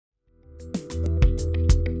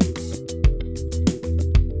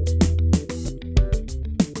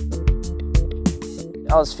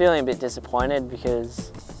I was feeling a bit disappointed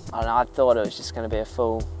because I don't know, I thought it was just going to be a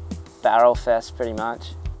full barrel fest pretty much.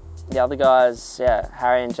 The other guys, yeah,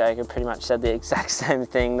 Harry and Jacob pretty much said the exact same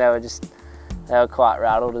thing. They were quite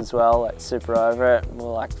rattled as well, like super over it. And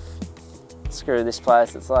we're like, screw this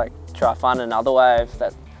place. It's like, try find another wave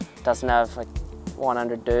that doesn't have like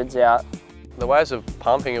 100 dudes out. The waves are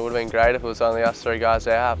pumping. It would have been great if it was only us 3 guys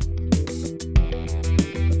out.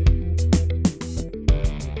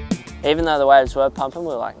 Even though the waves were pumping, we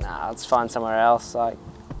were like, nah, let's find somewhere else. Like,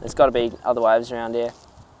 there's got to be other waves around here.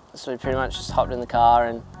 So we pretty much just hopped in the car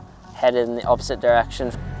and headed in the opposite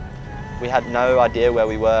direction. We had no idea where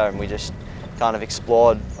we were and we just kind of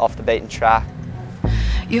explored off the beaten track.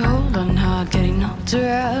 You hold on hard, getting knocked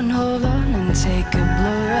around, hold on and take a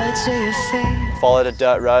blow right to your feet. Followed a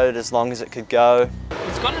dirt road as long as it could go.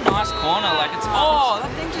 It's got a nice corner, like it's, oh,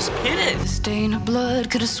 that thing just pitted. The stain of blood,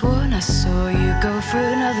 could have sworn I saw you go for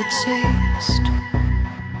another taste.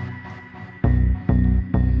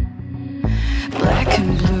 Black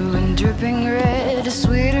and blue and dripping red, a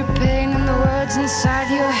sweeter pain than the words inside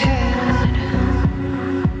your head.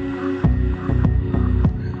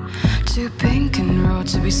 Too pink and raw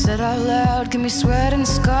to be said out loud, give me sweat and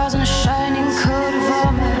scars and a shining coat of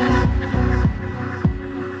armor.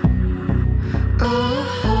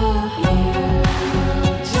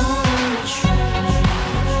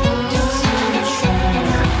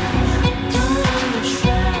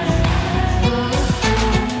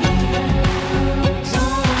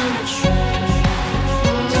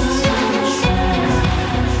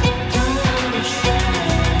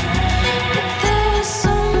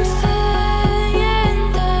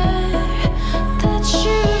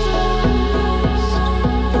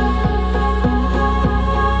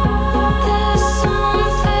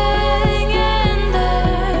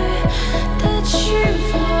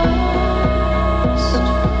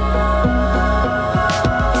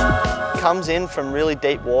 Comes in from really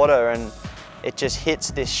deep water and it just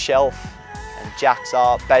hits this shelf and jacks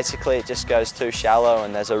up. Basically it just goes too shallow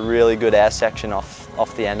and there's a really good air section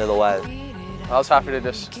off the end of the wave. I was happy to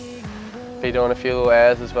just be doing a few little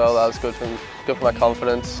airs as well. That was good for my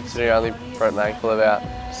confidence, considering I only broke my ankle about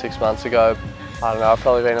 6 months ago. I don't know, I've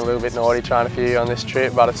probably been a little bit naughty trying to few on this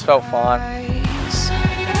trip, but it's felt fine.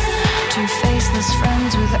 Two faceless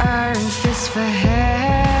friends with iron fists for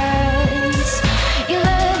hands. You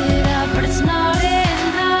let it out, but it's not enough.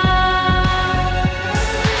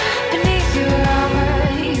 Beneath your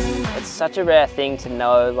armor, It's such a rare thing to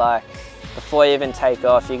know, like, before you even take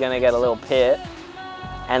off, you're going to get a little pit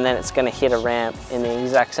and then it's going to hit a ramp in the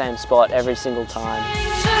exact same spot every single time.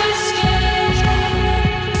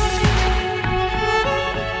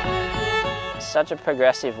 Such a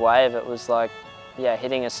progressive wave. It was like, yeah,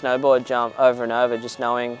 hitting a snowboard jump over and over, just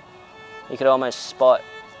knowing you could almost spot,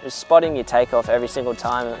 just spotting your takeoff every single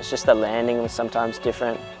time. It was just the landing was sometimes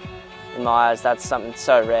different. In my eyes, that's something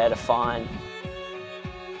so rare to find.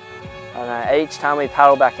 I don't know, each time we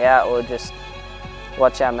paddle back out, we'll just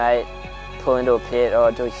watch our mate pull into a pit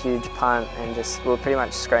or do a huge punt and just, we're pretty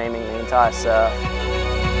much screaming the entire surf.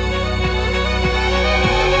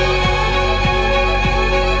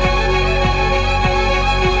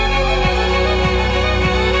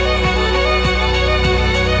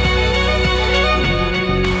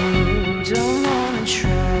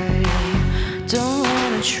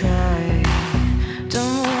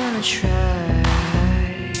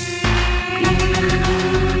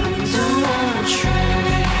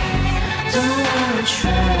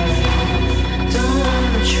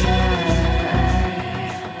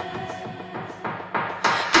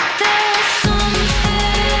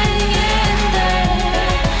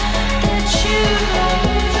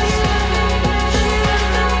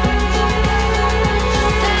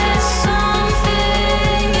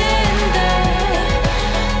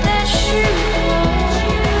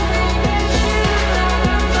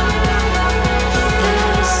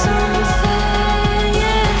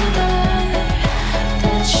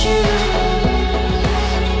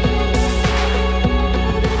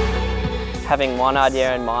 Having one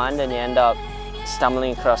idea in mind and you end up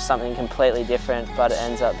stumbling across something completely different, but it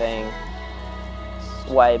ends up being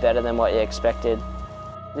way better than what you expected.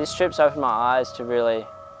 This trip's opened my eyes to really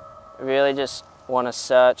just want to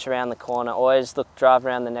search around the corner, always drive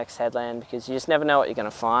around the next headland because you just never know what you're going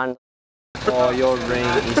to find. Oh, your ring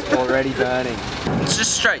is already burning. It's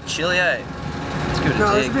just straight chili, eh? It's good No,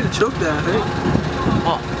 to there's dig. a bit of chook there, I think.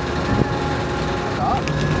 Hot.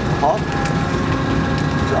 Hot?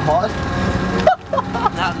 Is it hot?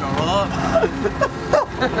 Not in a lot.